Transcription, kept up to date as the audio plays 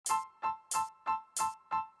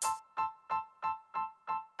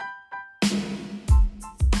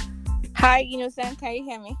Hi, Innocent. Can you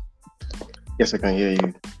hear me? Yes, I can hear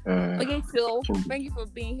you. Okay, so Kimberly. thank you for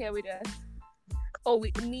being here with us. Oh,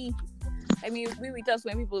 with me. I mean, be with us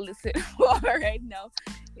when people listen. But right now,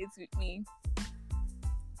 it's with me.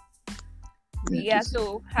 Yeah, Yeah, this is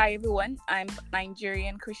so hi everyone. I'm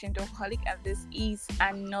Nigerian Christian Alcoholic, and this is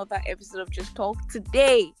another episode of Just Talk.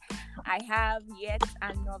 Today, I have yet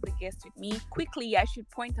another guest with me. Quickly, I should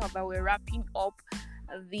point out that we're wrapping up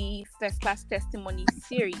the first class testimony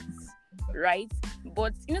series, right?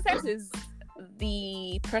 But Innocent is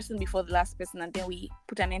the person before the last person, and then we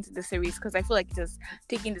put an end to the series because I feel like it has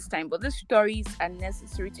taken this time. But these stories are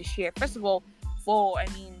necessary to share. First of all, for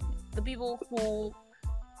the people who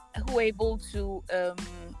are able to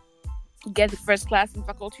get the first class in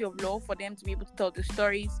faculty of law, for them to be able to tell the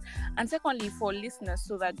stories, and secondly for listeners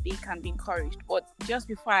so that they can be encouraged. But just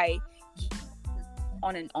before I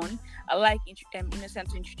on and on, I like Innocent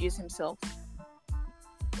to introduce himself.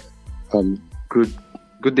 good.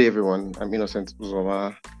 Good day, everyone. I'm Innocent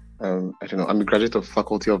Uzoma. I don't know. I'm a graduate of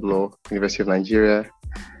Faculty of Law, University of Nigeria,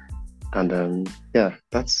 and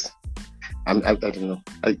that's. I don't know.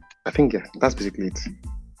 I think that's basically it.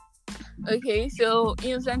 Okay, so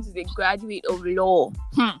Innocent is a graduate of law.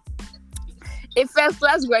 A first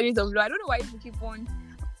class graduate of law. I don't know why you keep on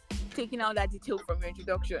taking out that detail from your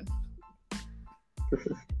introduction.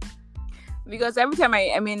 Because every time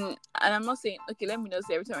and I'm not saying, okay, let me not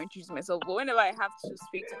say every time I introduce myself, but whenever I have to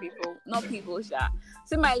speak to people, not people,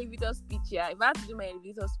 say my elevator speech, if I have to do my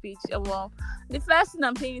elevator speech, well, the first thing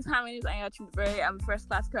I'm saying is how many times I'm first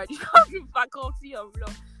class graduate of the faculty of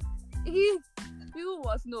law. People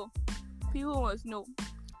must know.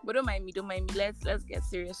 But don't mind me. Let's get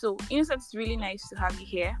serious. So, Innocent, it's really nice to have you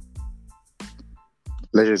here.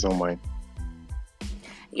 Pleasure is all mine.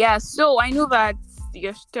 Yeah, so I know that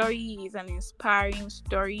your story is an inspiring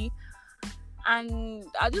story, and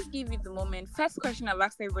I'll just give you the moment. First question I've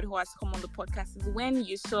asked everybody who has come on the podcast is when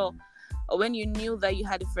you saw or when you knew that you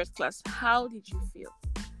had the first class, how did you feel?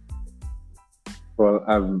 Well,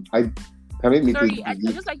 I permit me Sorry, to. I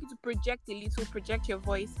just like you to project your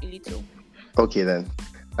voice a little. Okay then.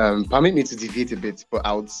 Permit me to deviate a bit, but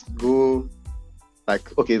I would go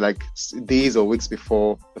like days or weeks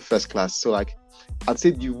before the first class. So I'd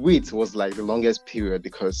say the wait was like the longest period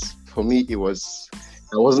because for me I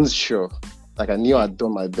wasn't sure. Like I knew I'd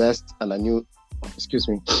done my best and I knew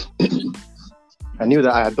I knew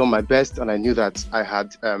that I had done my best and I knew that I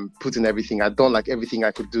had put in everything. I'd done like everything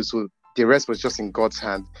I could do. So the rest was just in God's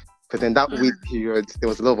hand. But then that wait period, there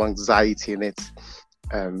was a lot of anxiety in it.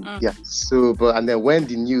 Yeah. So, and then when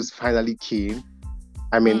the news finally came,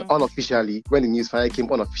 unofficially, when the news finally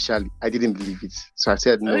came unofficially, I didn't believe it. So I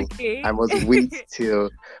said, no, Okay. I must wait till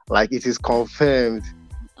it is confirmed,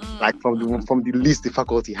 from the list the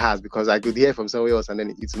faculty has, because I could hear from somewhere else and then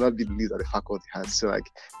it will not be the list that the faculty has. So and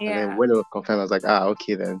then when it was confirmed, I was like,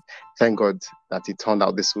 okay, then thank God that it turned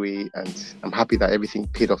out this way, and I'm happy that everything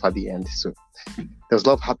paid off at the end. So there was a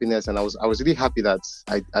lot of happiness, and I was really happy that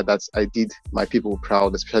I did my people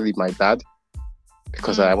proud, especially my dad,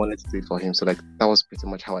 because I wanted to do it for him. So that was pretty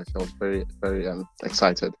much how I felt. Very, very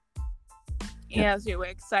excited. Yes, you were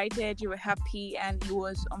excited, you were happy, and it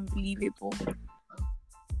was unbelievable.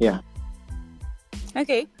 Yeah.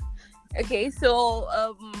 Okay. So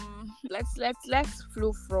let's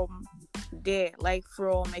flow from there, like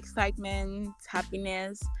from excitement,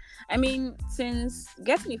 happiness. I mean, since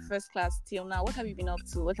getting the first class till now, what have you been up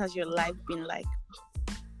to? What has your life been like?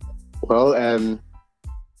 Well,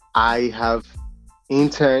 I have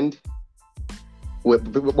interned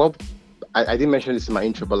with. Well, I didn't mention this in my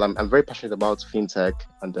intro, but I'm very passionate about fintech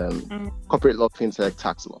and corporate law, fintech,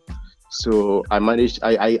 tax law. So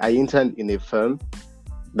I interned in a firm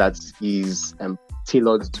that is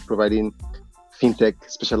tailored to providing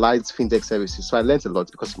specialized fintech services. So I learned a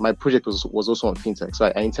lot because my project was also on fintech.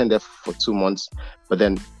 So I interned there for 2 months, but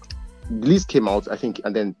then the list came out, I think,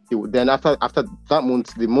 and then after that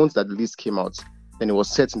month, the month that the list came out, then it was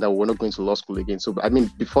certain that we were not going to law school again. So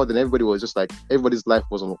before then, everybody was just like, everybody's life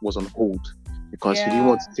was on hold because you didn't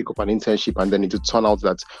want to take up an internship and then it would turn out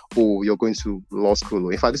that, you're going to law school.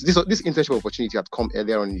 In fact, this internship opportunity had come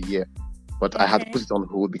earlier on in the year, but I had put it on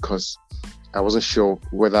hold because I wasn't sure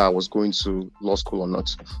whether I was going to law school or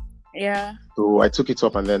not. Yeah. So I took it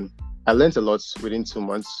up and then I learned a lot within 2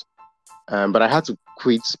 months. But I had to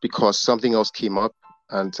quit because something else came up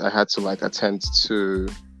and I had to attend to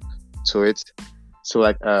it. So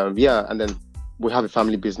and then we have a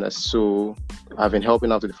family business. So I've been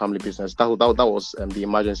helping out with the family business. That was the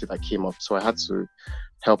emergency that came up. So I had to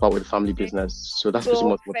help out with the family business. So that's pretty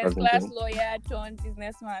much what I've been doing. First class lawyer turned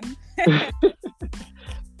businessman.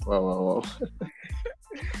 Wow.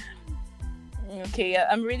 Okay, yeah,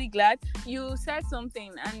 I'm really glad you said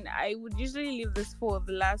something, and I would usually leave this for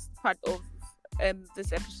the last part of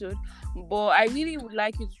this episode, but I really would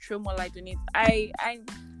like you to throw more light on it. I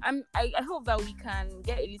hope that we can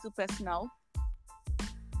get a little personal.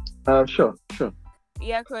 Sure, sure.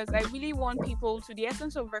 Yeah, because I really want people to the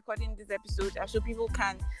essence of recording this episode, so people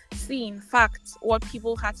can see in fact what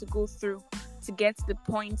people had to go through to get to the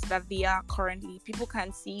point that they are currently. People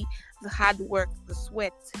can see the hard work, the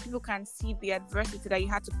sweat. People can see the adversity that you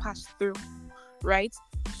had to pass through, right?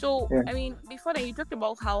 So, Yeah. I mean, before that, you talked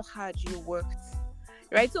about how hard you worked,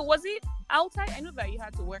 right? So, was it outside? I know that you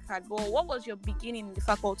had to work hard, but what was your beginning in the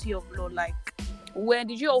faculty of law like? Where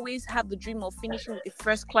did you always have the dream of finishing with the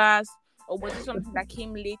first class, or was it something that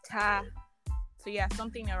came later? So, yeah,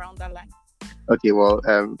 something around that line. Okay, well,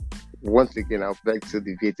 once again, I'll beg to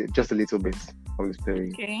deviate it just a little bit from the story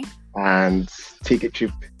Okay. and take a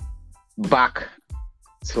trip back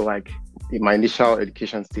to like in my initial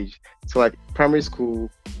education stage. So like primary school,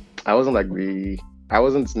 I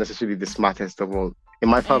wasn't necessarily the smartest of all in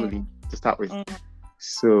my family to start with.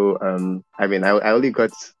 So I mean, I only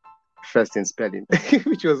got first in spelling,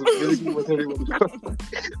 which was basically what everybody got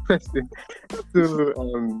first in.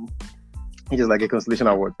 So it is like a consolation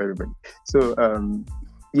award for everybody. So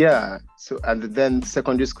yeah. So and then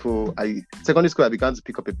secondary school, I began to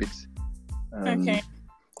pick up a bit. Okay.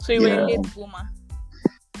 So you were a late bloomer.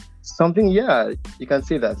 Something, yeah, you can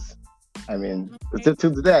say that. I mean, till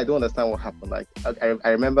today, I don't understand what happened. Like, I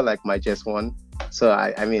remember like my JS1. So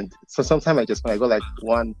I mean, so sometime I got like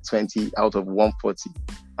 120 out of 140,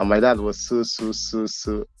 and my dad was so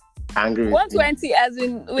angry. 120 as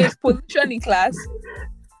in with position in class.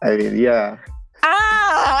 I mean, yeah.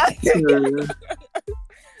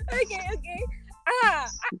 Okay.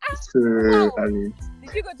 So Wow. I mean,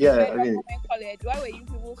 Did you go to yeah, college? Why were you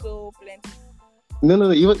people so plenty?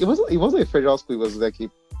 No. It wasn't a federal school. It was like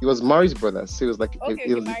it was Mary's Brothers. So it was like it was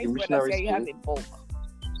a Mary's missionary Brothers, school. you have a bulk.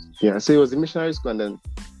 Yeah, so it was a missionary school, and then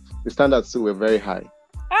the standards too were very high.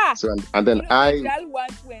 So and then I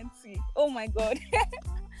 120. Oh my god!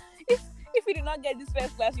 if you did not get this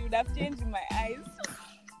first class, you would have changed in my eyes.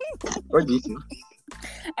 What do you think?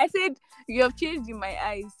 I said you have changed in my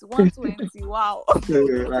eyes. 120. Wow. So,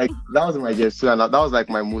 like that was my guess too, and that was like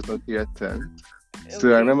my most serious term. So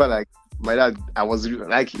Okay. I remember like my dad, I was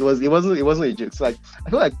like it wasn't a joke. So like I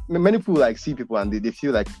feel like many people like see people and they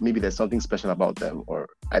feel like maybe there's something special about them, or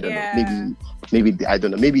I don't know, maybe I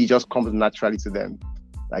don't know, maybe it just comes naturally to them,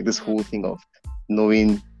 like this whole thing of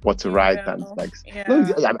knowing what to write and like no,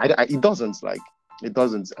 it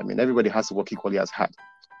doesn't. I mean, everybody has to work equally as hard.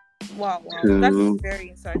 Wow, that's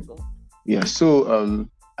very insightful. Yeah. So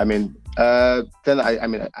I mean, then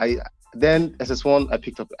then SS1 I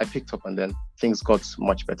picked up, and then things got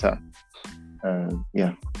much better.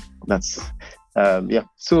 Yeah, that's yeah.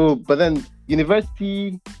 So, but then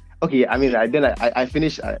university, okay. I mean, I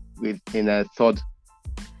finished in a third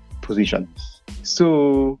position.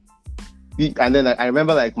 So, and then I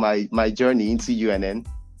remember like my journey into UNN.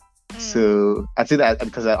 So I say that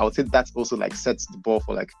because I would say that's also like sets the ball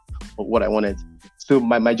for what I wanted. So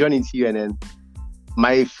my journey into UNN,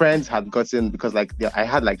 my friends had gotten, because like I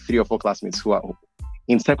had like 3 or 4 classmates who are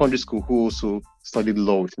in secondary school who also studied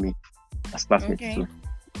law with me as classmates too.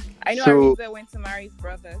 I know Arinze went to Mary's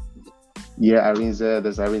Brothers. Yeah,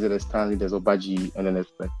 there's Stanley, there's Obaji, and then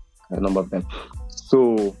there's like a number of them.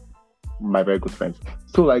 So my very good friends.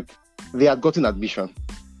 So like they had gotten admission,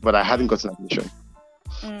 but I hadn't gotten admission.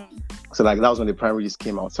 So like that was when the primary list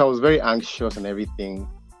came out. So I was very anxious and everything.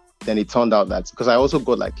 Then it turned out that because I also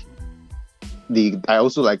got like I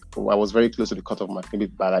was very close to the cutoff mark, maybe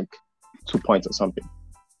by like 2 points or something.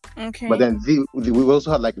 Okay. But then we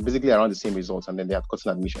also had like basically around the same results, and then they had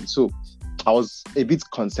gotten admission. So I was a bit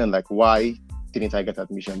concerned, like why didn't I get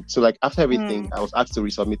admission? So like after everything, I was asked to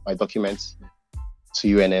resubmit my documents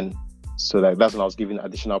to UNN. So like that's when I was given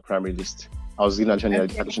additional primary list. I was given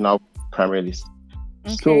additional primary list.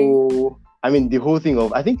 Okay. So I mean the whole thing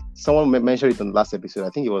of, I think someone mentioned it in the last episode. I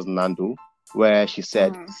think it was Nando, where she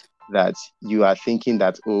said that you are thinking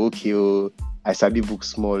that I study book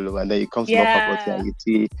small, and then you come to law faculty and you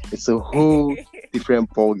see it's a whole different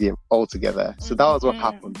ball game altogether. So that was what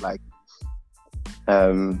happened. Like,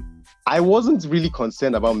 I wasn't really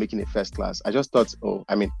concerned about making a first class. I just thought,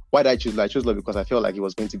 why did I choose law? I chose law because I felt like it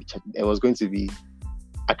was going to be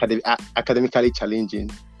academically challenging,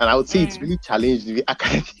 and I would say it's really challenged to be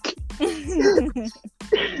academically.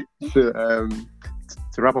 So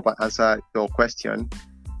to wrap up and answer your question,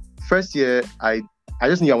 first year I I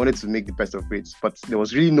just knew I wanted to make the best of grades, but there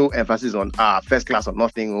was really no emphasis on first class or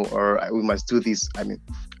nothing, or we must do this. I mean,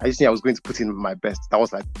 I just knew I was going to put in my best. That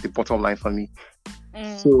was like the bottom line for me.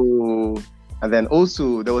 So, and then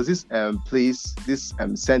also there was this place, this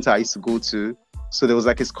center I used to go to. So there was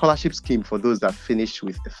like a scholarship scheme for those that finished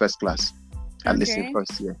with the first class, at least in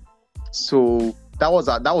first year. So that was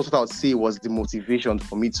what I would say was the motivation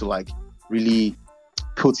for me to like really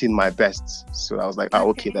put in my best. So I was like,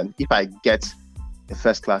 okay, then if I get the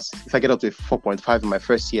first class, if I get up to a 4.5 in my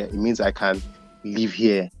first year, it means I can live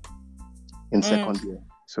here in second year.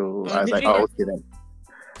 So I was like, okay then.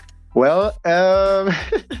 Well,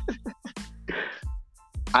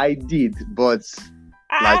 I did, but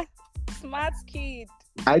like smart kid.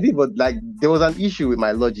 I did, but like there was an issue with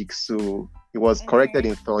my logic, so it was corrected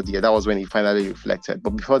in third year. That was when he finally reflected.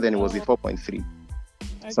 But before then, it was a 4.3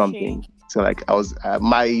 something. So like I was,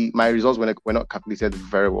 my results were not calculated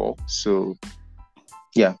very well. So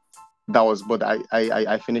yeah, that was. But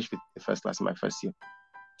I finished with the first class in my first year.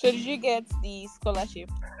 So did you get the scholarship?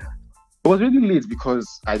 It was really late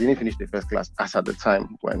because I didn't finish the first class as at the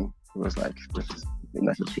time when it was like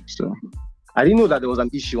necessary. So I didn't know that there was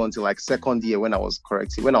an issue until like second year when I was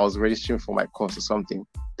registering for my course or something.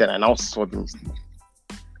 Then I now saw the mistake.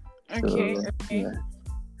 Okay. Yeah.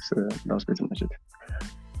 So that was pretty much it.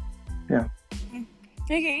 Yeah.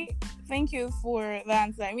 Okay. Thank you for the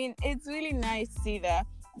answer. I mean, it's really nice to see that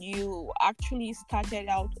you actually started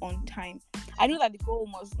out on time. I know that the goal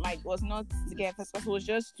was not to get first class, it was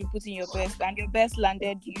just to put in your best, and your best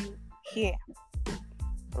landed you here,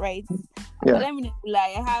 right? Yeah. But let me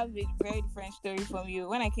lie, I have a very different story from you.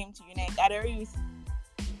 When I came to UNED,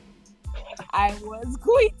 I was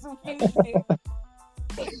going to finish it.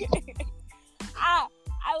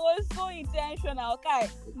 I was so intentional, okay.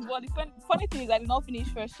 But the funny thing is, I did not finish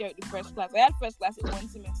first year with the first class. I had first class in one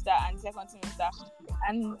semester and second semester,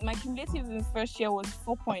 and my cumulative in first year was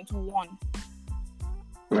 4.1.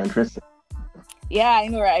 Interesting. Yeah, I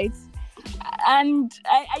know, right? And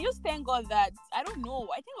I just thank God that, I don't know,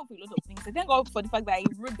 I thank God for a lot of things. I thank God for the fact that I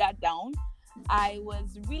wrote that down. I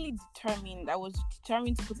was really determined. I was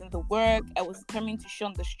determined to put in the work. I was determined to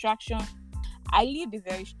shun distraction. I lived a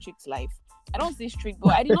very strict life. I don't say strict,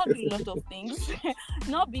 but I did not do a lot of things.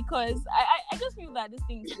 Not because I just knew that these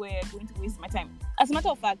things were going to waste my time. As a matter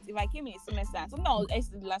of fact, if I came in a semester, and something I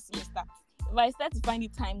did last semester, if I start to find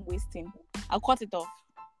it time wasting, I'll cut it off.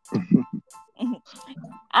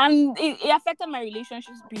 And it affected my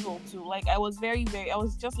relationships with people too. Like I was I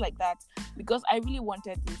was just like that because I really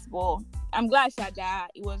wanted this. But I'm glad that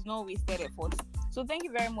it was not wasted effort. So thank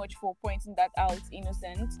you very much for pointing that out,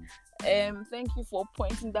 Innocent. Thank you for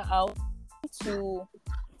pointing that out. To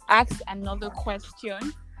ask another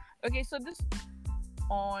question. Okay, so this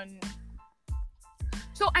on.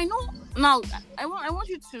 So I know now. I want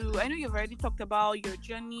you to. I know you've already talked about your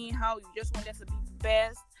journey, how you just wanted to be the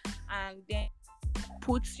best, and then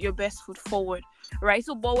put your best foot forward, right?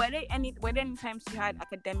 So, but were there any times you had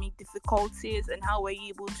academic difficulties, and how were you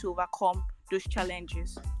able to overcome those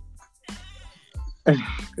challenges?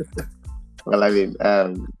 Well, I mean,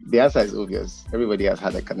 the answer is obvious. Everybody has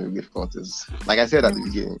had academic difficulties. Like I said at the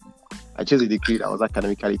beginning, I chose a degree that was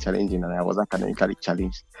academically challenging, and I was academically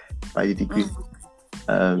challenged by the degree.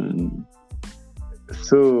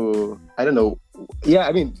 So I don't know. Yeah,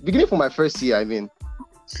 I mean, beginning from my first year, I mean,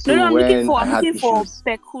 so I'm looking for issues,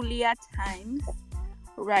 peculiar times,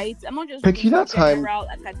 right? I'm not just peculiar looking for general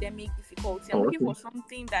academic difficulty. I'm looking for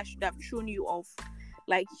something that should have thrown you off.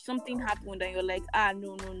 Like something happened and you're like,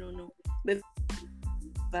 no. But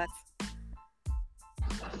that.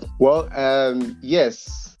 Well,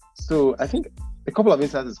 yes. So I think a couple of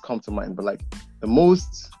instances come to mind, but like the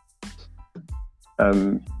most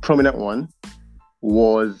prominent one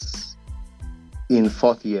was in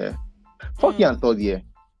fourth year and third year.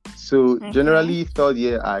 So generally third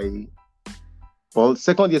year,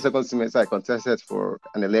 second year, second semester, I contested for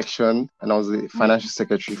an election, and I was the financial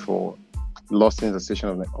secretary for Law Students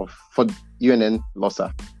Association for UNN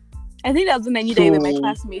LOSA. I think that was when I knew they were my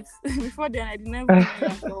classmates. Before then, I didn't know them.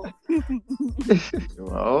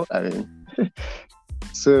 Well, I mean,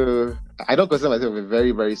 so I don't consider myself a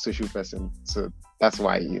very, very social person. So that's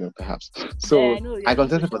why, perhaps. So yeah, I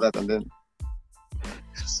contested for that, and then.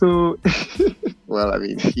 So, well, I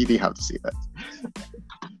mean, you didn't have to say that.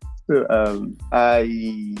 So,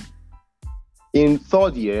 in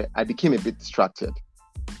third year, I became a bit distracted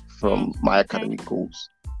from my academic goals.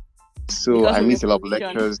 So because I missed a lot of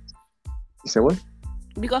lectures. You say what?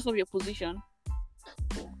 Because of your position?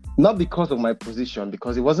 Not because of my position,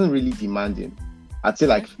 because it wasn't really demanding. I'd say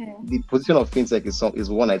the position of fintech is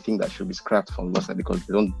one I think that should be scrapped from LOSA because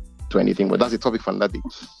they don't to anything, but that's a topic for another day.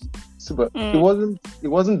 So, but it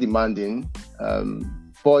wasn't demanding,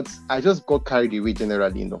 but I just got carried away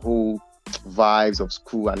generally in the whole vibes of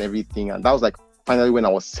school and everything, and that was like finally when I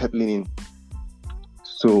was settling in,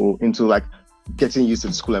 so into like getting used to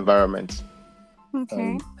the school environment.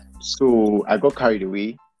 Okay. So I got carried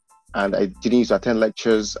away, and I didn't used to attend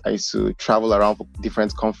lectures. I used to travel around for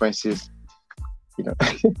different conferences. You know,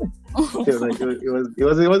 it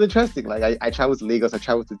was interesting. Like I traveled to Lagos, I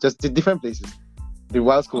traveled to just different places. The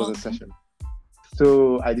while school was in session,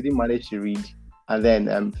 so I didn't manage to read. And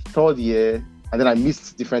then third year, and then I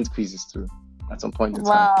missed different quizzes too at some point in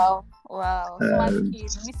time. Wow, smart kid.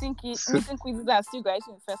 Missing quizzes are still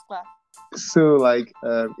graduating in first class. So like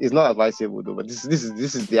it's not advisable though, but this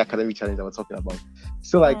is the academic challenge that we're talking about.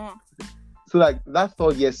 So like that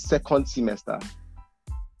third year, second semester,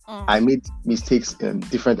 I made mistakes in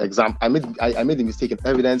different exam. I made a mistake in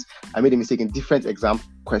evidence. I made a mistake in different exam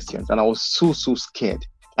questions, and I was so scared.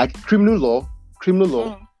 Like criminal law.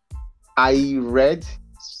 I read,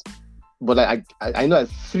 but I know at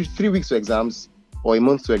 3 weeks to exams or a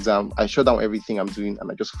month to exam, I shut down everything I'm doing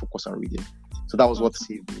and I just focus on reading. So that was what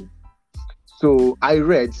saved me. So I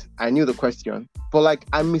read, I knew the question, but like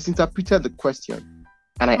I misinterpreted the question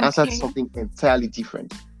and I answered something entirely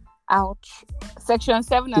different. Ouch. Section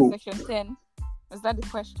 7 and Section 10. Is that the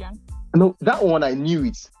question? No, that one I knew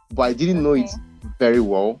it, but I didn't know it very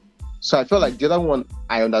well. So I felt like the other one,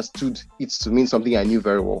 I understood it to mean something I knew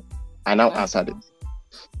very well. I now answered it.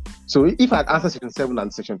 So if I had answered Section 7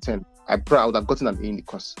 and Section 10, I would have gotten an A in the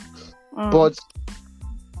course. But,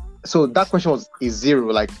 so that question was a zero,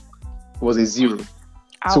 like, it was a zero.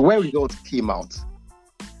 Ouch. So when results came out,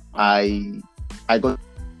 I got...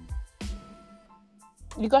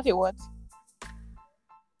 You got a what?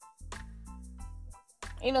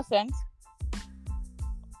 Innocent.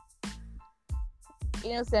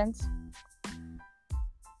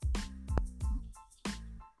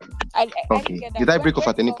 Okay. Did I break off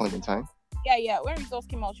at any point in time? Yeah. When results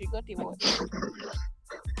came out, you got a what?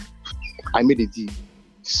 I made a D.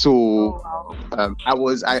 So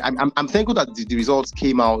I'm thankful that the results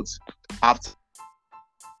came out after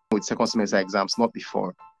with second semester exams, not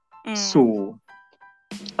before. So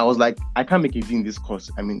I was like, I can't make a D in this course.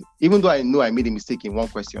 I mean, even though I know I made a mistake in one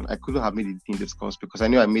question, I couldn't have made a D in this course because I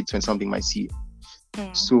knew I made 20 something my CA.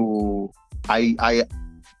 So I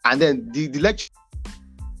and then the lecture,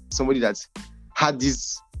 somebody that had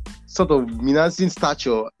this sort of menacing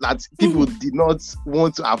stature that people did not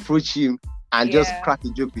want to approach him and just crack a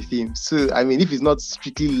joke with him. So I mean, if it's not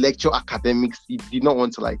strictly lecture academics, he did not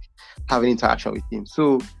want to like have an interaction with him.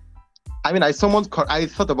 So I mean, I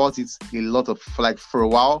thought about it a lot for a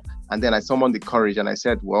while, and then I summoned the courage and I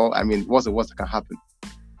said, well, I mean, what's the worst that can happen?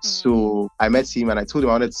 So I met him and I told him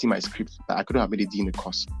I wanted to see my script, that I couldn't have made a D in the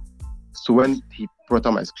course. So when he brought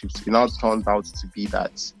out my script, it now turned out to be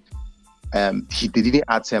that they didn't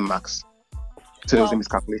add 10 marks. So there was a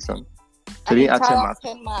miscalculation. So they didn't add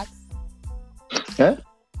 10 marks. Yeah?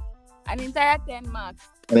 An entire 10 marks.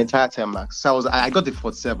 An entire 10 marks. So I got the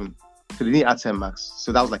 47. So they didn't add 10 marks.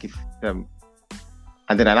 So that was like and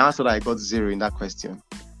then I answered that I got 0 in that question.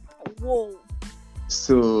 Whoa.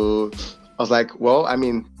 So I was like, well, I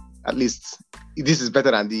mean, at least this is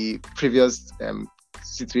better than the previous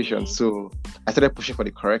situation. So I started pushing for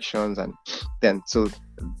the corrections, and then so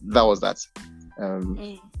that was that.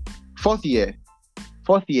 Fourth year,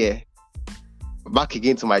 back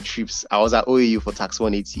again to my trips. I was at OAU for Tax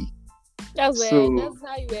 180. That's how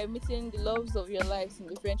you were meeting the loves of your lives in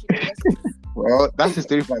the French university. Well, that's the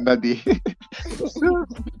story from that day.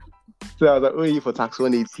 So I was at OAU for Tax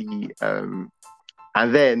 180,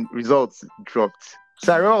 and then results dropped.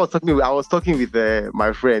 So I remember I was talking with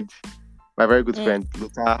my friend, my very good friend,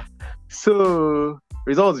 Luther. So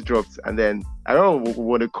results dropped, and then I don't know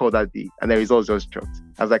what to call that day, and then results just dropped.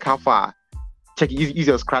 I was like, how far? Use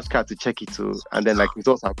your scratch card to check it too, and then like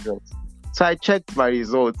results have dropped. So I checked my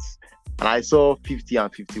results, and I saw 50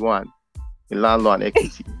 and 51 in land law and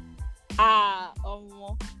equity.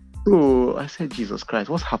 So I said, Jesus Christ,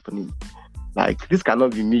 what's happening? Like, this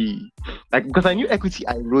cannot be me. Like, because I knew equity,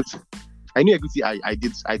 I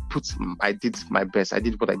did my best. I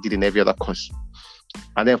did what I did in every other course.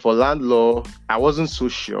 And then for land law, I wasn't so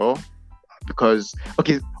sure because,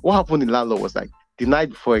 what happened in land law was like the night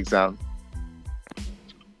before exam,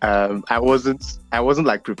 I wasn't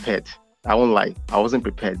like prepared. I won't lie. I wasn't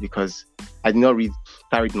prepared because I did not read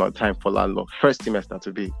enough time for land law. First semester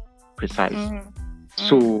to be precise.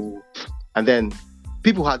 So, and then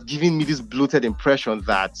people had given me this bloated impression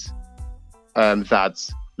that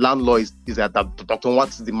land law is that Dr.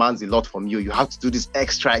 Watts demands a lot from you. You have to do this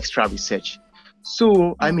extra research.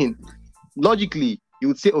 So I mean, logically, you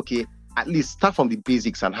would say, okay, at least start from the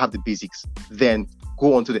basics and have the basics, then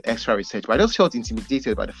go on to the extra research. But I just felt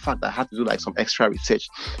intimidated by the fact that I had to do like some extra research.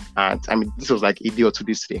 And I mean, this was like a day or 2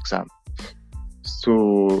 days to the exam.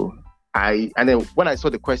 So and then when I saw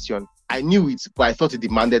the question, I knew it, but I thought it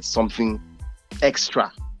demanded something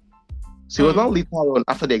extra. So it was not later on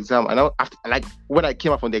after the exam, and after, like when I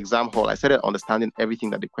came up from the exam hall, I started understanding everything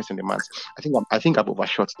that the question demands. I think I've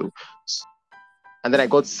overshot though, and then I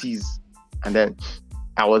got C's, and then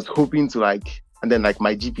I was hoping to and then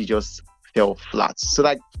my GP just fell flat. So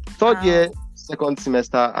like third year, second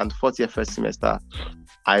semester, and fourth year, first semester,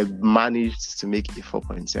 I managed to make a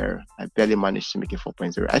 4.0. I barely managed to make a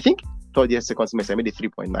 4.0. I think third year, second semester, I made a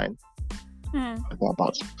 3.9.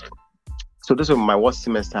 About. So those were my worst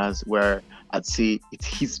semesters where I'd say it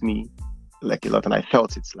hits me like a lot, and I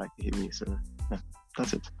felt it like it hit me. So yeah,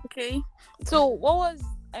 that's it. Okay. So what was,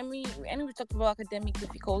 I mean, we talked about academic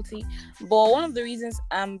difficulty, but one of the reasons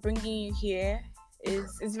I'm bringing you here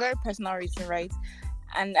is it's very personal reason, right?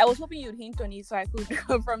 And I was hoping you'd hint on it so I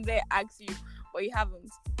could from there ask you, but you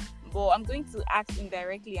haven't. But I'm going to ask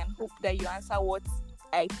indirectly and hope that you answer what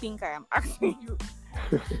I think I am asking you.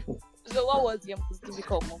 So what was your most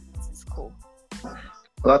difficult moment in school?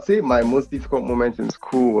 Well, I'd say my most difficult moment in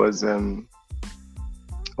school was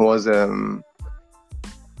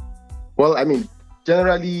well, I mean,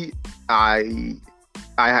 generally I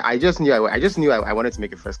just knew I wanted to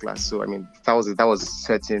make a first class. So I mean, that was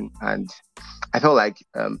certain, and I felt like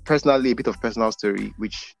personally a bit of personal story,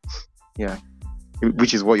 which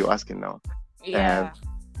is what you're asking now. Yeah.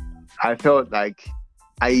 I felt like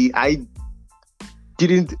I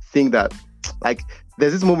didn't think that, like,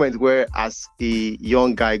 there's this moment where as a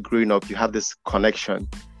young guy growing up, you have this connection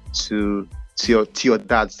to your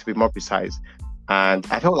dad, to be more precise. And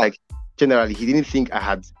I felt like generally he didn't think I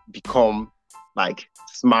had become like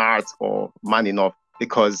smart or man enough,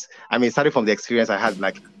 because I mean, starting from the experience I had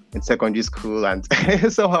like in secondary school, and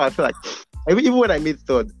somehow I feel like even when I made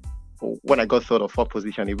third, when I got third or fourth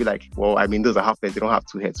position, he'd be like, well, I mean, those are half heads, they don't have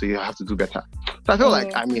 2 heads, so you have to do better. So I felt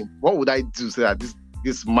like, I mean, what would I do so that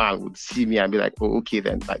this man would see me and be like, oh, okay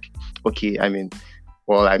then, like, okay, I mean,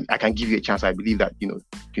 well, I can give you a chance. I believe that, you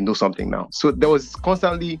know something now. So there was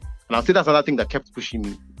constantly, and I'll say that's another thing that kept pushing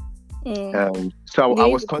me. So I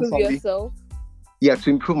was constantly, to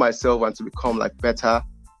improve myself and to become like better.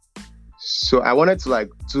 So I wanted to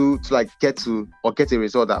get a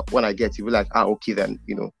result that when I get, you be like, okay then,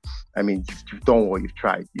 I mean, you've done what you've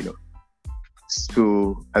tried,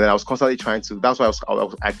 So, and then I was constantly trying to, that's why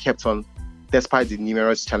I kept on, despite the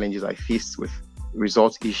numerous challenges I faced with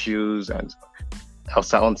result issues and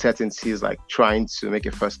uncertainties, like trying to make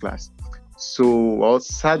a first class. So, well,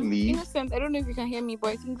 sadly... Innocent, I don't know if you can hear me,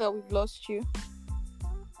 but I think that we've lost you.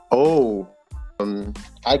 Oh,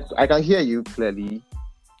 I can hear you clearly.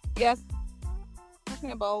 Yes.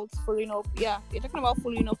 Talking about following up. Yeah, you're talking about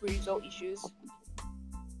following up with result issues.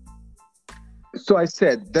 So I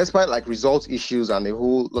said, despite like result issues and a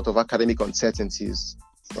whole lot of academic uncertainties,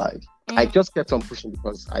 like I just kept on pushing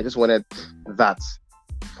because I just wanted that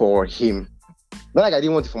for him. Not like I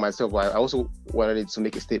didn't want it for myself, but I also wanted it to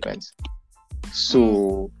make a statement.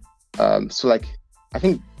 So, so like I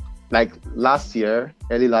think like early last year,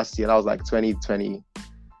 that was like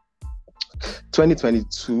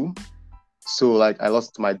 2022. So like I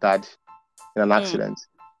lost my dad in an accident.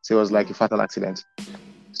 So it was like a fatal accident.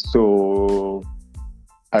 So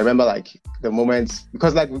I remember like the moment,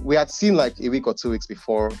 because like we had seen like a week or 2 weeks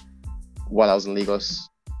before while I was in Lagos,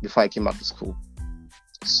 before I came back to school.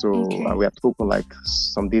 So we had spoken like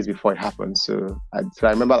some days before it happened. So I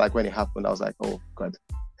remember like when it happened, I was like, oh God.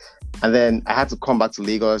 And then I had to come back to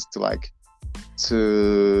Lagos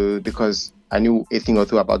because I knew a thing or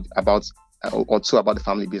two about the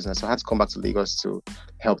family business. So I had to come back to Lagos to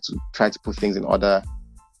help to try to put things in order.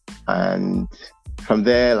 And from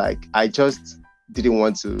there, like I just didn't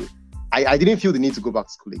want to, I didn't feel the need to go back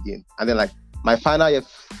to school again. And then like my final year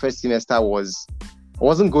first semester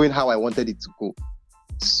wasn't going how I wanted it to go.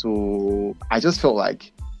 So I just felt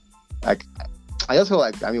like, I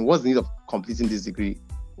mean, what's the need of completing this degree?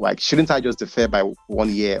 Like, shouldn't I just defer by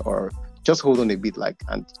 1 year or just hold on a bit, like,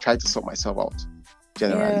 and try to sort myself out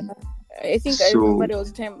generally? Yeah. I think I remember there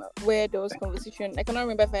was a time where there was conversation. I cannot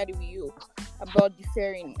remember if I had it with you about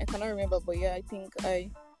deferring. I cannot remember, but yeah, I think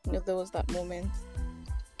there was that moment.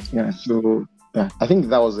 Yeah. So yeah, I think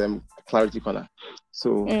that was clarity corner.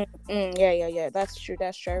 So yeah. That's true.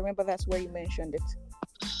 I remember that's where you mentioned it.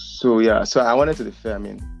 So yeah. So I wanted to defer. I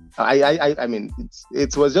mean, I mean,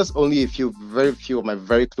 it was just only very few of my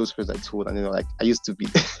very close friends I told, and like I used to be.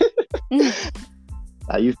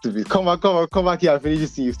 I used to be, come back here and finish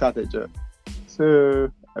this thing you started, Joe.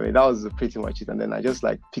 So, I mean, that was pretty much it. And then I just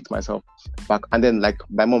like picked myself back. And then like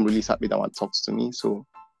my mom really sat me down and talked to me. So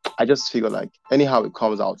I just figured like anyhow it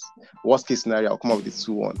comes out, worst case scenario, I'll come up with a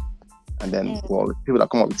 2-1. And then, well, people that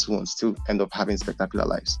come up with 2-1 still end up having spectacular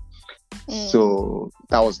lives. So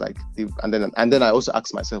that was like, and then I also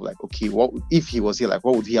asked myself like, okay, what if he was here? Like,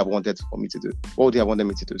 what would he have wanted for me to do? What would he have wanted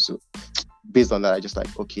me to do? So based on that, I just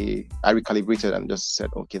like, okay, I recalibrated and just said,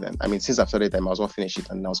 okay, then. I mean, since I've started them, I was going to finish it,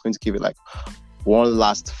 and I was going to give it like one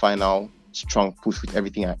last final strong push with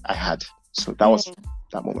everything I had. So that was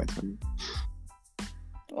that moment for me.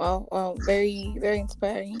 Wow, very, very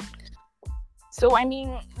inspiring. So I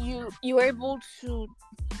mean, you were able to,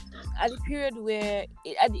 at the period where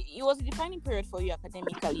it was a defining period for you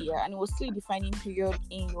academically, and it was still a defining period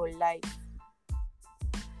in your life,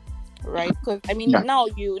 right? Because I mean, now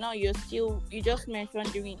you're still, you just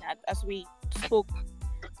mentioned during as we spoke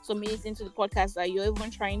some minutes into the podcast that you're even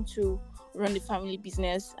trying to run the family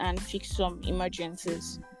business and fix some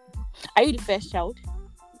emergencies. Are you the first child?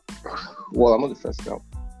 Well, I'm not the first child.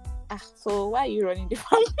 So why are you running the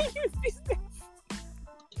family business?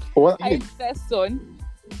 Well, are you the first son?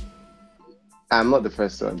 I'm not the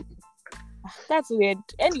first son. That's weird.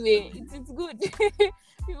 Anyway, it's good.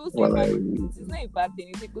 People say it's not a bad thing,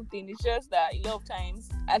 it's a good thing. It's just that a lot of times,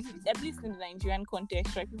 at least in the Nigerian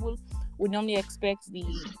context, right, people would normally expect the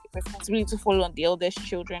responsibility to fall on the eldest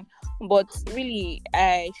children. But really,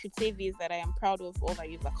 I should say this, that I am proud of all that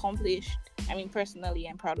you've accomplished. I mean, personally,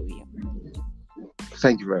 I'm proud of you.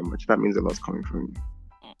 Thank you very much. That means a lot coming from you.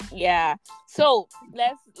 Yeah. So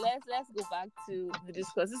let's go back to the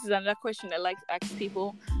discourse. This is another question I like to ask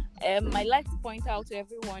people. I like to point out to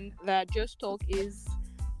everyone that Just Talk is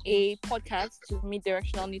a podcast to meet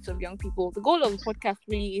directional needs of young people. The goal of the podcast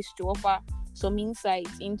really is to offer some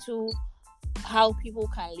insights into how people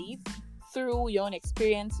can live through your own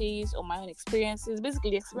experiences or my own experiences,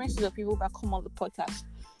 basically the experiences of people that come on the podcast.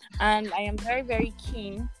 And I am very, very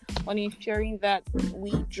keen on ensuring that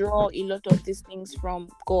we draw a lot of these things from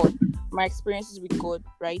God, my experiences with God,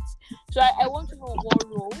 right? So I want to know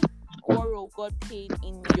what role God played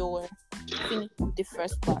in your finishing the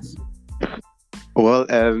first class. Well,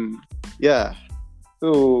 yeah.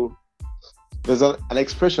 So there's an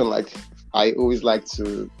expression like I always like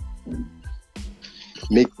to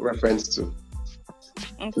make reference to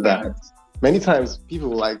that. Many times people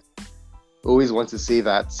like always want to say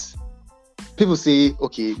that. People say,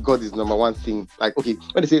 okay, God is number one thing. Like, okay,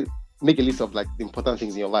 when they say make a list of like the important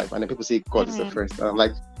things in your life, and then people say God is the first. And I'm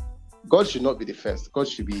like, God should not be the first. God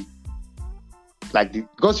should be like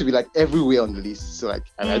everywhere on the list. So like,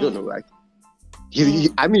 I don't know, like,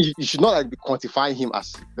 I mean, you should not like be quantifying him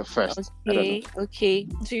as the first. Okay.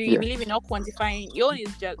 So you believe in not quantifying? Your own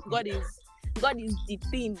is just God is the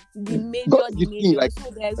thing, the major. Like,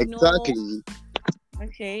 so there's exactly. No.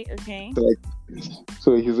 Okay.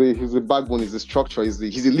 So he's the backbone, he's the structure, he's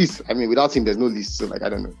the list. I mean, without him, there's no list. So like, I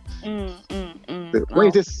don't know. When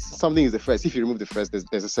you say something is the first, if you remove the first,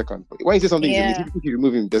 there's a second. When you say something is the list, if you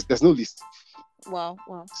remove him, there's no list. Wow.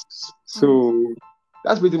 So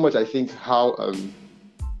that's pretty much, I think, how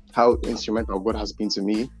instrumental God has been to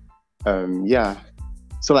me.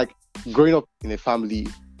 So like growing up in a family,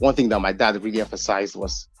 one thing that my dad really emphasized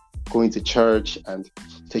was going to church and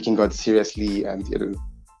taking God seriously, and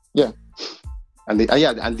and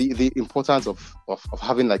the importance of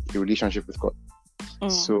having like a relationship with God.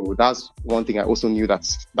 So that's one thing I also knew that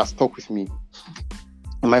stuck with me.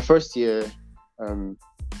 In my first year,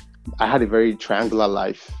 I had a very triangular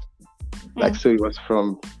life. Like, so it was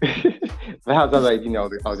from that's how I knew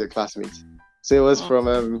I was a classmate. So it was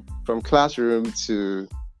from classroom to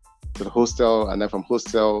the hostel, and then from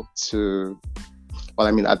hostel to, well,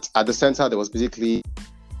 I mean, at the center there was basically,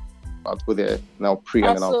 I'll go there now, pray.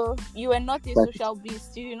 Also, you were not a social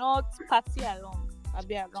beast. You did not party along. I'll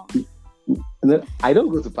be along. No, I don't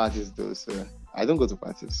go to parties though, so I don't go to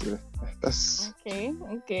parties. So that's okay.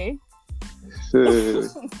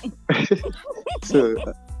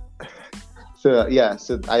 So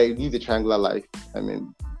I lived a triangular life. I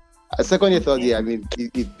mean, second year, third year, I mean,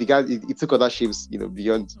 it took other shapes,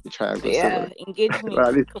 beyond the triangle. Yeah, so, engaging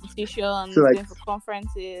in competitions, so, like, going for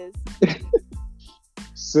conferences.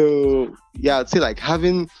 So yeah, I'd say like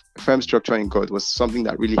having a firm structure in God was something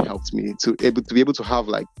that really helped me to be able to have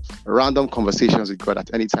like random conversations with God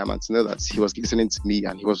at any time, and to know that He was listening to me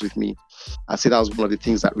and He was with me. I'd say that was one of the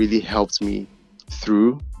things that really helped me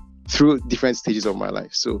through different stages of my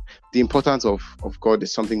life. So the importance of God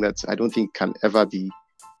is something that I don't think can ever be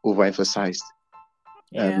overemphasized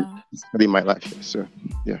in my life. So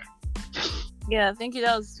yeah, thank you.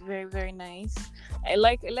 That was very, very nice. I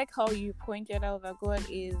like how you pointed out that God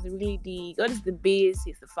is the base,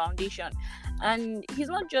 He's the foundation, and He's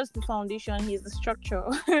not just the foundation, He's the structure,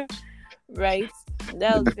 right?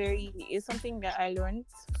 That was it's something that I learned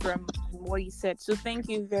from what you said. So thank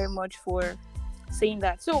you very much for saying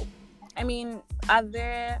that. So, I mean, are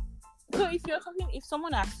there? So if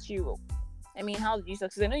someone asks you, I mean, how did you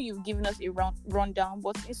succeed? I know you've given us a rundown,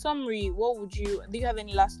 but in summary, do you have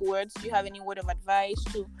any last words? Do you have any word of advice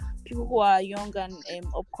to people who are young and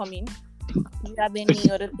upcoming? Do you have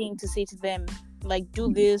any other thing to say to them? Like,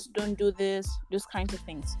 do this, don't do this, those kinds of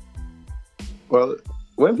things. Well,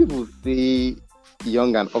 when people say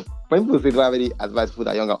when people say do I have any advice for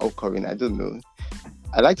that young and upcoming, I don't know.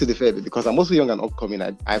 I like to defend it because I'm also young and upcoming.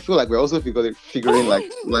 I feel like we're also figuring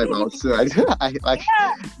like life out. So I like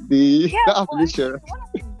Yeah, I'm but pretty sure.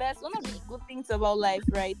 one of the good things about life,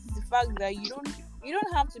 right, is the fact that you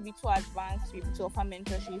don't have to be too advanced to be able to offer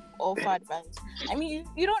mentorship or offer advice. I mean,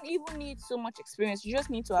 you don't even need so much experience. You just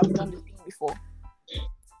need to have done the thing before.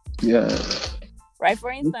 Yeah. Right.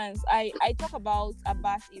 For instance, I talk about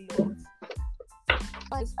Abbas a lot.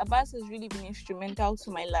 Abbas has really been instrumental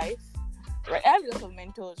to my life. Right. I have a lot of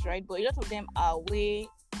mentors, right? But a lot of them are way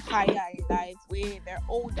higher in life, they're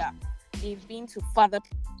older. They've been to further.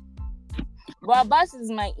 But Abbas is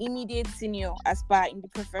my immediate senior as per in the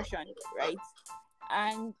profession, right?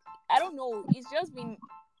 And I don't know, it's just been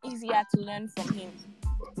easier to learn from him.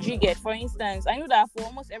 Do you get? For instance, I know that for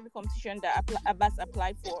almost every competition that Abbas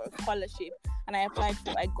applied for a scholarship and I applied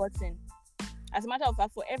for, I got in. As a matter of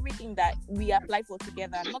fact, for everything that we applied for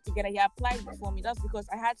together, not together, he applied before me. That's because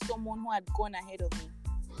I had someone who had gone ahead of me.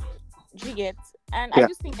 Do you get? And I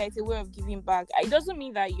just think that it's a way of giving back. It doesn't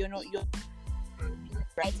mean that you're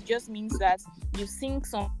right. It just means that you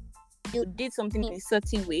did something in a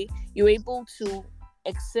certain way, you're able to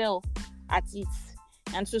excel at it.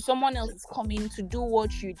 And so someone else is coming to do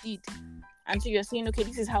what you did. And so you're saying, okay,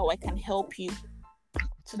 this is how I can help you.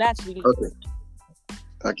 So that's really okay.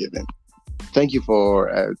 Okay then. Thank you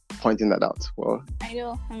for pointing that out. Well, I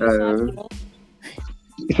know I'm a smart girl.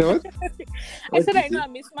 You know what? I said I know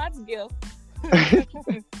I'm a smart girl.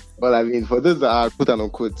 Well, I mean, for those that are quote and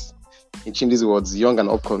unquote in Chimdi's words, young and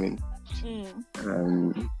upcoming,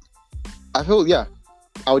 I feel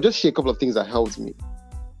I would just share a couple of things that helped me.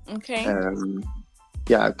 Okay.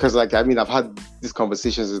 Because I've had these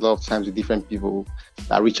conversations a lot of times with different people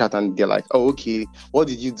that reach out and they're like, "Oh, okay, what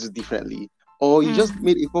did you do differently? Or you just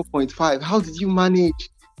made a 4.5. How did you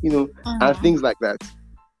manage?" And things like that.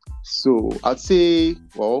 So I'd say,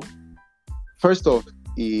 well, first off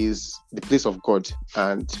is the place of God,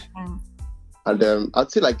 and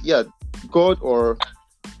I'd say God, or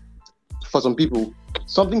for some people,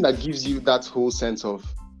 something that gives you that whole sense of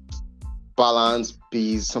balance,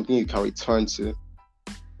 peace, something you can return to.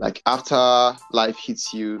 Like after life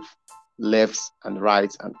hits you left and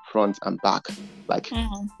right and front and back,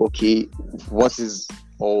 okay, what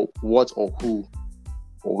or who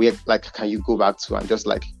or where can you go back to and just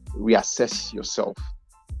reassess yourself?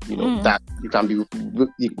 That you can be,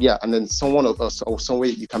 and then someone or some way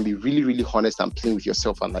you can be really, really honest and plain with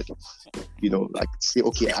yourself and say,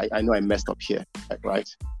 okay, I know I messed up here, right?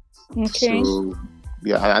 Okay. So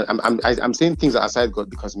I'm saying things aside God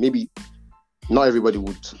because maybe not everybody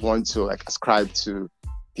would want to ascribe to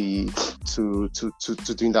to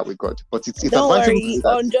doing that with God, but it's don't advisable worry, to do that.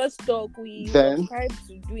 on Just Talk we subscribe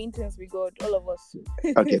to doing things with God, all of us.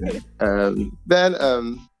 Okay. Then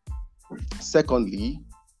secondly,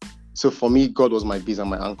 so for me, God was my base and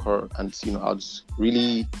my anchor, and I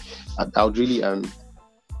would really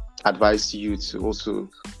advise you to also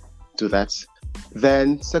do that.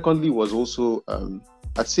 Then secondly was also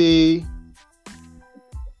I'd say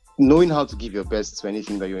knowing how to give your best to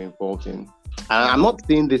anything that you're involved in. And I'm not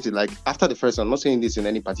saying this after the first one, I'm not saying this in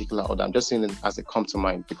any particular order. I'm just saying it as it comes to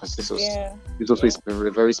mind because this was a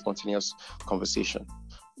very, very spontaneous conversation.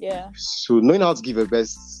 Yeah. So knowing how to give your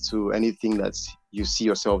best to anything that you see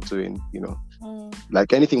yourself doing,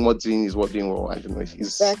 anything worth doing is worth doing well. I don't know if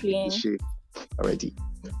it's cliche already.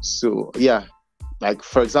 So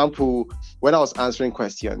for example, when I was answering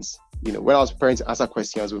questions, when I was preparing to answer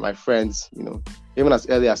questions with my friends, even as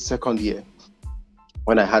early as second year,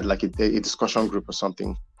 when I had a discussion group or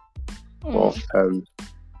something,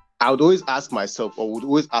 I would always ask myself, or would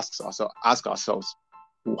always ask ourselves,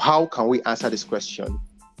 how can we answer this question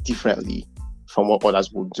differently from what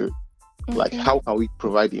others would do? How can we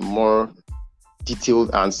provide a more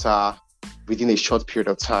detailed answer within a short period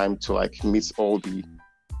of time to meet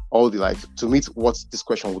to meet what this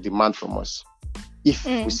question would demand from us if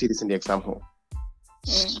we see this in the exam hall.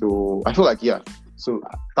 So I feel So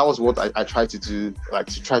that was what I tried to do, like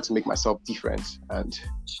to try to make myself different. And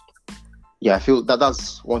yeah, I feel that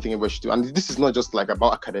that's one thing everybody should do. And this is not just like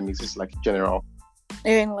about academics, it's like general.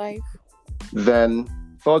 In life. Then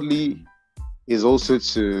thirdly is also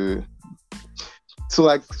to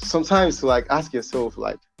like sometimes to like ask yourself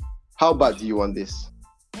like, how bad do you want this?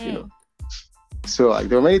 You know. So like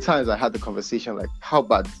there were many times I had the conversation like, how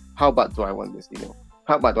bad do I want this? You know,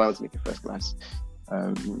 how bad do I want to make it first class?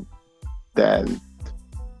 Then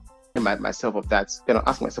remind myself of that. Then I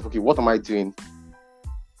ask myself, okay, what am I doing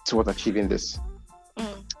towards achieving this?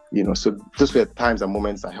 You know, so those were times and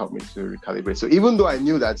moments that helped me to recalibrate. So even though I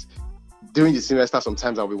knew that during the semester,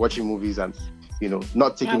 sometimes I'll be watching movies and, you know,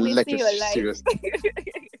 not taking lectures seriously.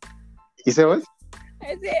 You say what?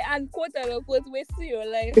 I say, and quote unquote, wasting your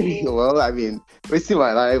life. Well, I mean, wasting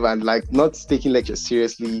my life and like not taking lectures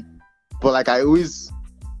seriously. But like I always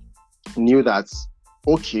knew that,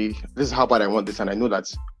 okay, this is how bad I want this. And I know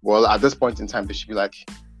that, well, at this point in time, there should be like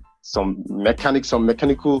some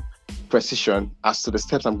mechanical precision as to the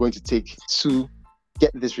steps I'm going to take to get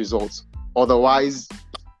this result. Otherwise,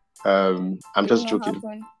 I'm just joking.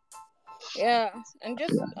 Happen. Yeah, and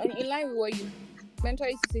just in line with what you mentor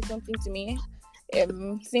used to say something to me.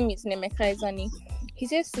 Same is Nemeka Izani. He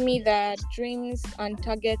says to me that dreams and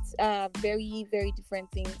targets are very, very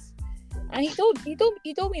different things. And he told me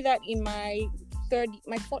that in my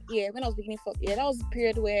fourth year, when I was beginning fourth year, that was the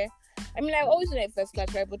period where, I mean, I always did it first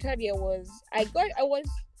class, right? But third year funny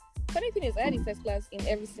thing is, I had a first class in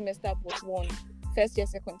every semester but one, first year,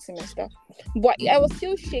 second semester. But I was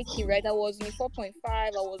still shaky, right? I was in 4.5, I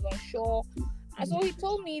was unsure. And so he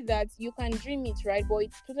told me that you can dream it, right? But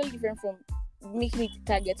it's totally different from making it a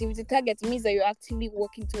target. If it's a target, it means that you're actively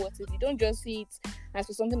working towards it. You don't just see it as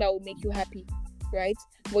for something that will make you happy, right?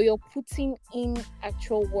 But you're putting in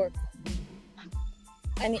actual work.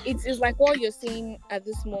 And it's like what you're saying at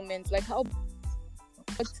this moment, like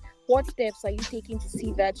what steps are you taking to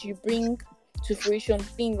see that you bring to fruition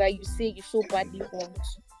thing that you say you so badly want?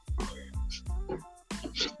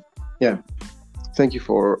 Yeah, thank you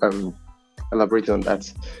for elaborating on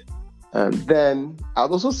that. Then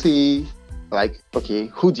I'd also say, like, okay,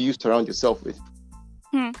 who do you surround yourself with?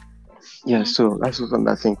 Yeah, so that's what on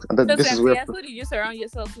that thing. And this is where. Who do you surround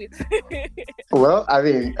yourself with? Well, I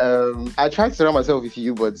mean, I tried to surround myself with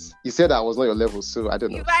you, but you said I was not your level, so I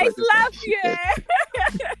don't know. If I slap you,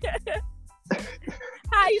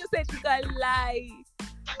 how you said you can lie?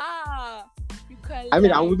 You can. I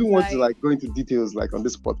mean, I wouldn't want to like go into details like on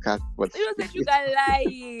this podcast, but you said you can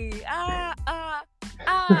lie.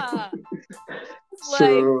 So,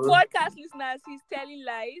 like podcast listeners, he's telling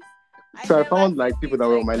lies. So I found like people that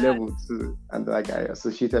were on my level too, and like I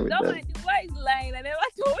associated with them. The boy is lying. I never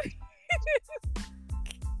told you.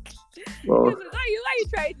 Well, why you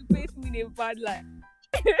trying to paste me in a bad lie?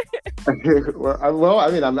 well,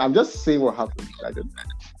 I mean, I'm just saying what happened. I don't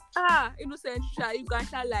know. Innocent, you can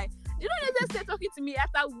lie. You know, they just started talking to me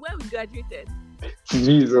after when we graduated.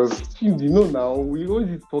 Jesus, you know now we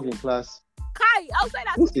always talk in class. Kai, outside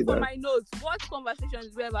asking for my notes, what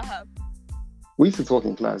conversations we ever have? We used to talk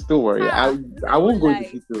in class. Don't worry. I won't go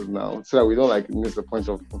into details now, so that we don't like miss the point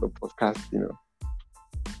of the podcast. You know.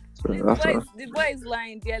 So the boy is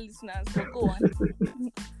lying, dear listeners. So go on.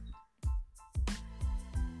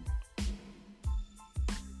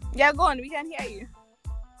 Yeah, go on. We can hear you.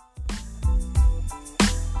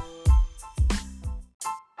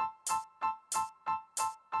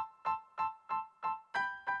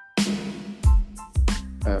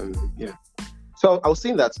 Yeah. So I was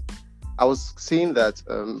saying that.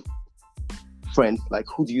 Friends, like,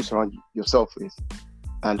 who do you surround yourself with?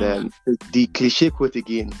 And then the cliche quote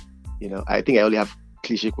again, you know, I think I only have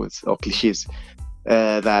cliche quotes or cliches,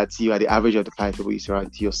 that you are the average of the 5 people you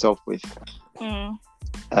surround yourself with. So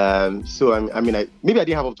I mean, maybe I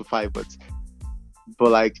didn't have up to 5, but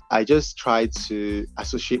like I just tried to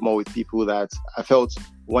associate more with people that I felt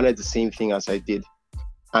wanted the same thing as I did.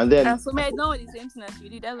 And then so I don't want the same thing as you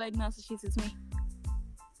did. That's why I didn't associate with me.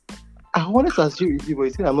 I wanted to associate with you, but you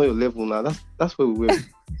said I'm not your level now. That's where we were.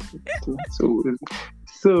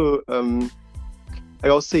 so like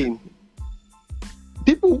I was saying,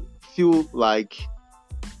 people feel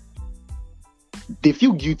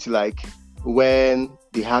guilty like when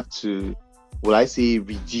they have to,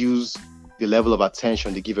 reduce the level of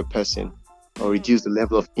attention they give a person, or reduce the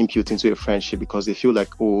level of input into a friendship because they feel like,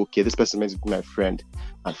 oh, okay, this person meant to be my friend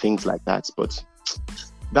and things like that. But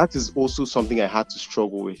that is also something I had to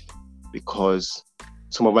struggle with, because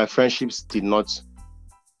some of my friendships did not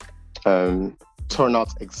turn out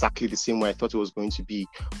exactly the same way I thought it was going to be.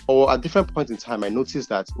 Or at different points in time, I noticed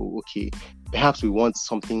that, oh, okay, perhaps we want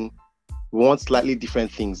something we want slightly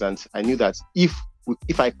different things, and I knew that if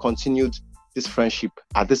I continued this friendship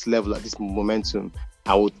at this level, at this momentum,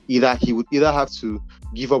 he would either have to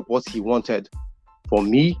give up what he wanted for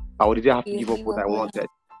me, I would either have to give up what I wanted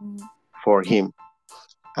for him.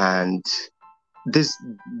 And this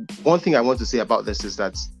one thing I want to say about this is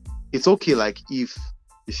that it's okay, like if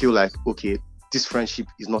you feel like, okay, this friendship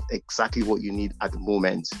is not exactly what you need at the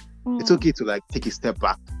moment, it's okay to like take a step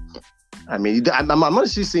back. I mean, I'm not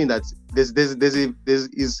actually saying that is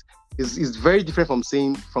very different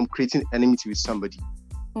from creating enmity with somebody.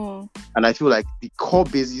 And I feel like the core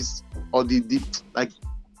basis or the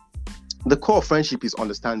core of friendship is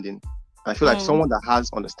understanding. I feel like someone that has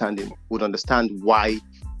understanding would understand why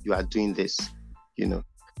you are doing this, you know.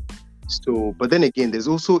 So, but then again, there's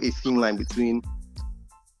also a thin line between.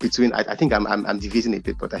 I think I'm deviating a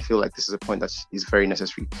bit, but I feel like this is a point that is very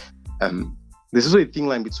necessary. There's also a thin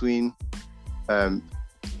line between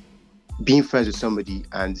being friends with somebody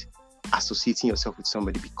and associating yourself with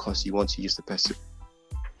somebody because you want to use the person,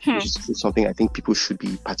 which is something I think people should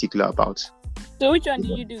be particular about. So which one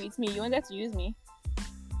did you do with me? You wanted to use me?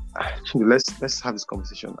 Let's have this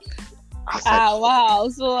conversation. Wow!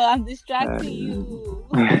 So I'm distracting you.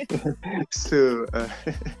 So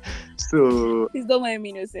please don't mind me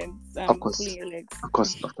innocent. Of course, pulling your legs. Of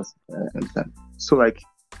course. So like,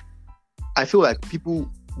 I feel like people,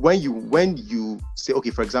 when you say,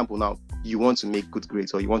 okay, for example, now you want to make good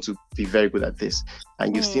grades or you want to be very good at this,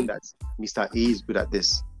 and you've seen that Mr. A is good at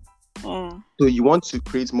this, so you want to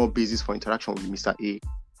create more basis for interaction with Mr. A,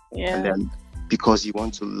 and then because you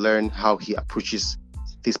want to learn how he approaches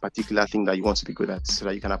this particular thing that you want to be good at, so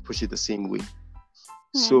that you can approach it the same way.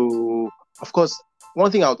 So, of course,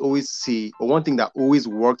 one thing I would always say, or one thing that always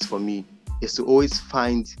works for me, is to always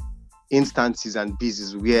find instances and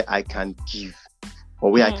bases where I can give,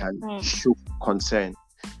 or where I can show concern,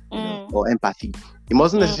 you know, or empathy. It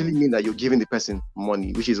mustn't necessarily mean that you're giving the person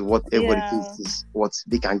money, which is what everybody thinks is what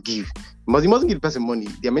they can give. You mustn't give the person money.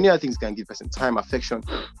 There are many other things you can give the person: time, affection,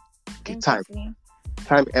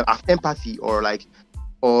 empathy, or like,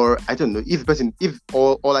 or I don't know, if the person,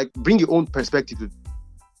 or like bring your own perspective to.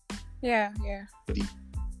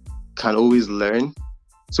 Can always learn.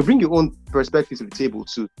 So bring your own perspective to the table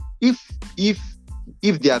too. If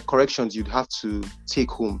there are corrections you'd have to take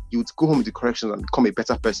home, you would go home with the corrections and become a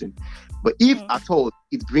better person. But if at all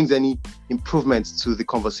it brings any improvement to the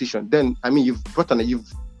conversation, then I mean you've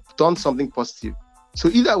done something positive. So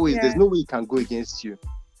either way, there's no way it can go against you,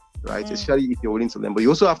 right? Especially if you're willing to learn. But you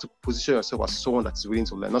also have to position yourself as someone that is willing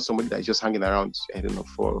to learn, not somebody that is just hanging around, I don't know,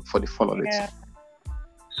 for the fun of it.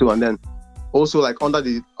 So, and then also, like under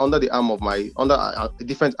a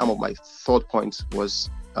different arm of my third point was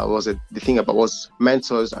the thing about was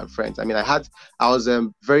mentors and friends. I mean, I was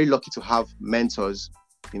very lucky to have mentors,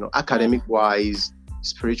 you know, academic wise,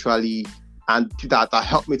 spiritually, and that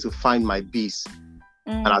helped me to find my base.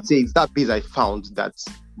 And I'd say it's that base I found that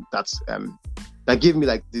gave me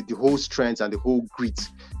like the whole strength and the whole grit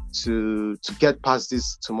to get past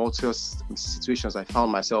these tumultuous situations I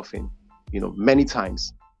found myself in, you know, many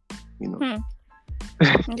times. You know.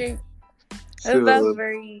 Okay. So, that's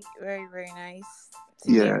very, very, very nice.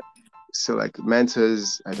 So like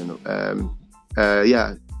mentors, I don't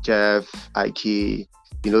know. Jeff, Ike, you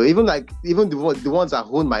know, even the ones that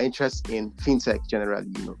hold my interest in fintech generally,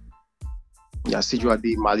 you know.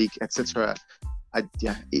 Sijuade, Malik, etc.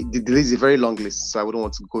 The list is a very long list, so I wouldn't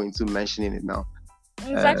want to go into mentioning it now.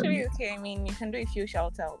 It's actually okay. I mean, you can do a few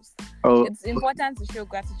shout outs. It's important to show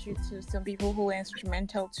gratitude to some people who are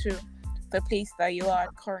instrumental to the place that you are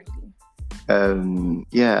currently.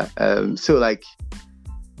 So like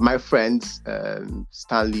my friends,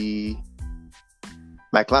 Stanley,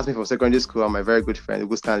 my classmate from secondary school, and my very good friend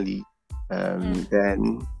Hugo Stanley,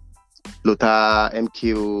 then Lota,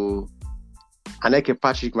 MKO, Aneke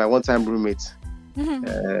Patrick, my one-time roommate.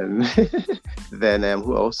 Then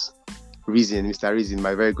who else? Mr. Reason,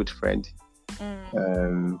 my very good friend.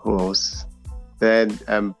 Who else? Then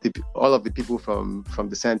all of the people from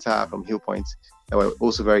the center, from Hill Point, that were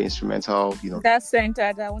also very instrumental. You know, that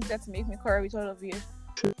center that wanted to make me quarrel with all of you.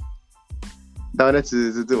 That wanted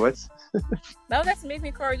to do what? That wanted to make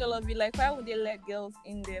me quarrel with all of you. Like, why would they let girls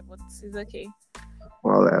in there? But it's okay.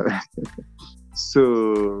 Well,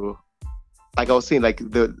 so. Like I was saying, like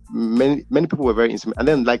the many people were very intimate, and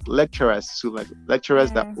then like lecturers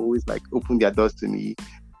that always like open their doors to me.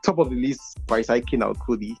 Top of the list, Parisai Kinal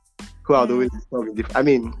Cody, who I'd always discover. I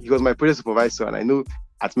mean, he was my project supervisor, and I know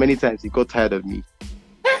at many times he got tired of me.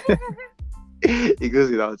 It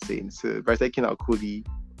goes without saying. So Parisai Kinal Cody,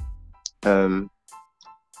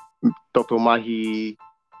 Dr. Mahi,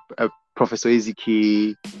 Professor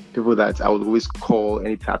Ezeki, people that I would always call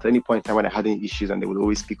at any point in time when I had any issues, and they would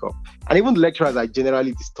always pick up. And even the lecturers I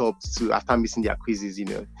generally disturbed too after missing their quizzes,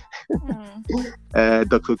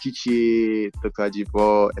 Dr. Kichi, Dr.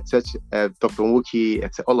 Ajibo, etc., Dr. Nwoki,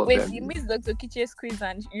 etc., all of them. Wait, you missed Dr. Kichi's quiz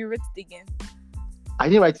and you wrote it again? I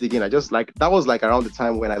didn't write it again. I just that was around the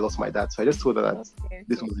time when I lost my dad. So I just told her that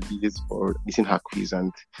this was the reason for missing her quiz,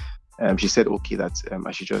 and she said okay that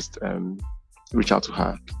I should just reach out to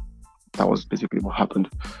her. That was basically what happened.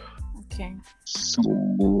 Okay.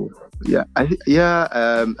 So yeah,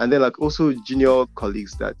 and then also junior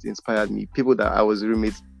colleagues that inspired me, people that I was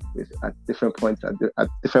roommates with at different points at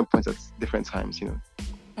different times,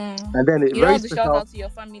 And then shout out to your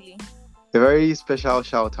family. A very special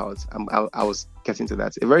shout out. I was getting to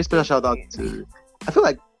that. A very special shout out to. I feel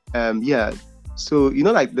like So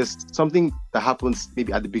there's something that happens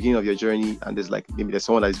maybe at the beginning of your journey, and there's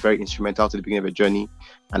someone that is very instrumental to the beginning of your journey,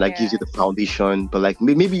 and that gives you the foundation. But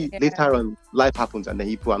maybe later on, life happens, and then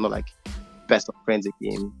people are not best of friends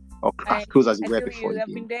again, or as close as you were before. I've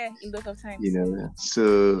been there a lot of times.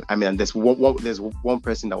 So there's one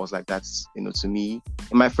person that was like that, to me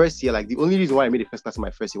in my first year. The only reason why I made the first class in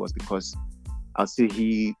my first year was because I'll say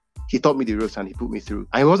he taught me the ropes and he put me through.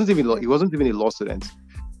 And he wasn't even a law student.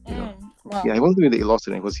 Wow. Yeah, he wasn't even a law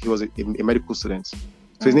student. He was a medical student. So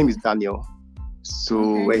his name is Daniel.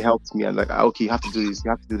 So he helped me and okay, you have to do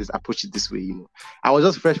this. Approach it this way. I was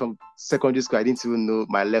just fresh from secondary school. I didn't even know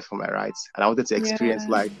my left from my right, and I wanted to experience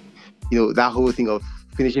that whole thing of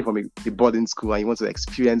finishing from a boarding school, and you want to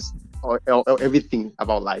experience everything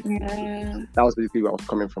about life. Yeah. That was basically where I was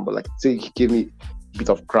coming from. But so he gave me a bit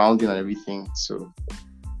of grounding and everything. So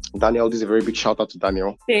Daniel, this is a very big shout out to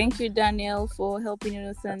Daniel. Thank you, Daniel, for helping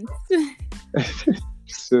Innocent.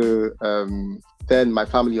 So then my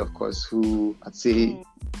family, of course, who I'd say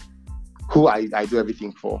who I do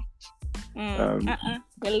everything for.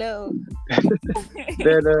 Hello.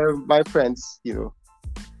 Then my friends, that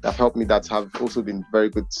have helped me, that have also been very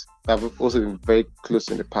good, that have also been very close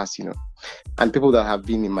in the past, and people that have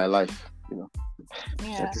been in my life,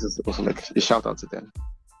 Yeah. This is also a shout out to them.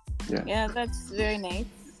 Yeah, that's very nice.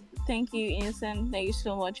 Thank you, Innocent. Thank you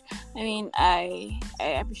so much. I mean, I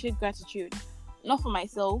appreciate gratitude, not for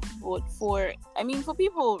myself, but for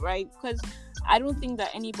people, right? Because I don't think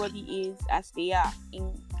that anybody is as they are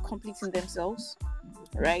in completing themselves,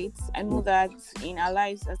 right? I know that in our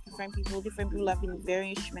lives as different people have been very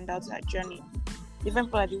instrumental to our journey. Different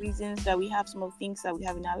people are the reasons that we have some of the things that we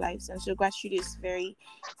have in our lives, and so gratitude is very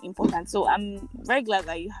important. So I'm very glad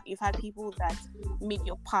that you've had people that made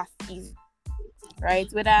your path easy. Right,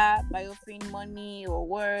 whether by offering money or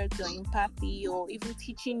words or empathy or even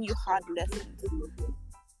teaching you hard lessons.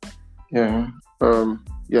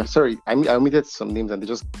 Sorry, I omitted some names and they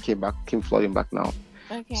just came flooding back now.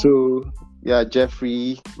 Okay. So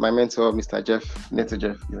Jeffrey, my mentor, Mr. Neto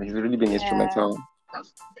Jeff, he's really been instrumental.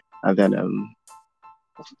 And then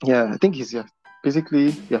I think he's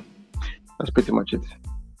basically that's pretty much it.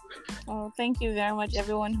 Oh, thank you very much,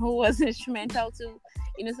 everyone who was instrumental to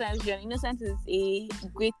Innocent's journey. Innocent is a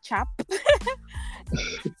great chap. And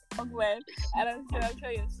I'm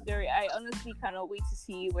sure your story. I honestly cannot wait to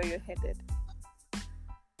see where you're headed.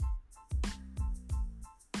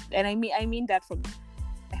 And I mean that from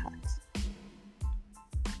my heart.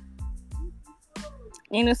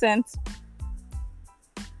 Innocent.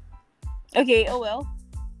 Okay, oh well.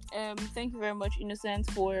 Thank you very much,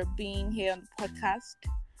 Innocent, for being here on the podcast.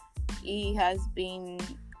 It has been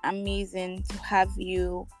amazing to have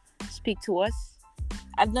you speak to us.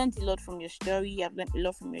 I've learned a lot from your story. I've learned a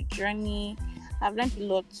lot from your journey. I've learned a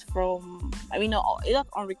lot a lot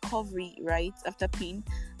on recovery, right, after pain,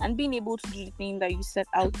 and being able to do the thing that you set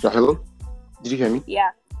out. Hello? Did you hear me? Yeah,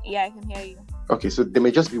 I can hear you. Okay, so there may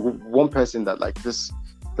just be one person that this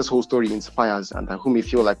whole story inspires, and who may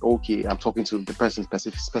feel okay, I'm talking to the person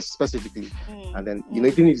specifically, and then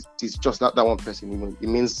even if it's just that one person, it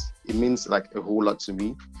means a whole lot to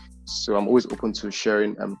me. So I'm always open to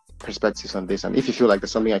sharing perspectives on this, and if you feel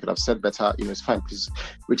there's something I could have said better, it's fine. Please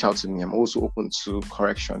reach out to me. I'm also open to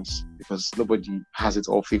corrections because nobody has it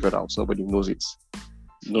all figured out. Nobody knows it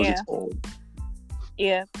all.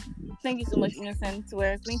 Yeah. Thank you so much, Innocent.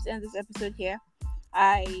 We're going to end this episode here.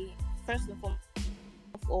 I first and foremost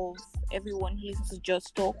of everyone who listens to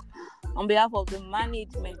Just Talk, on behalf of the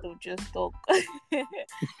management of Just Talk, I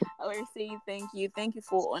want to say thank you. Thank you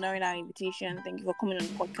for honoring our invitation. Thank you for coming on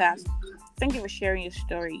the podcast. Thank you for sharing your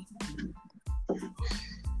story.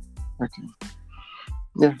 Okay.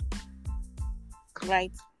 Yeah.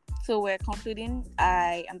 Right. So we're concluding.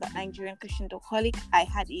 I am the Nigerian Christian Alcoholic. I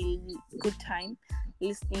had a good time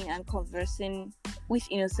listening and conversing with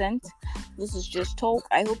Innocent. This is Just Talk.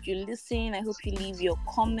 I hope you listen. I hope you leave your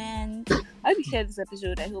comments. I hope you share this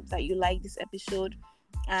episode. I hope that you like this episode.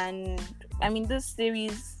 And I mean, this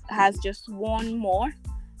series has just one more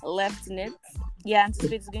left in it. Yeah, I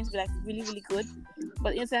anticipate it's going to be like really, really good.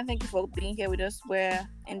 But Innocent, thank you for being here with us. We're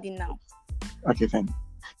ending now. Okay, thank you.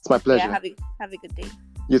 It's my Yeah, pleasure. have a good day.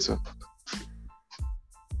 You too.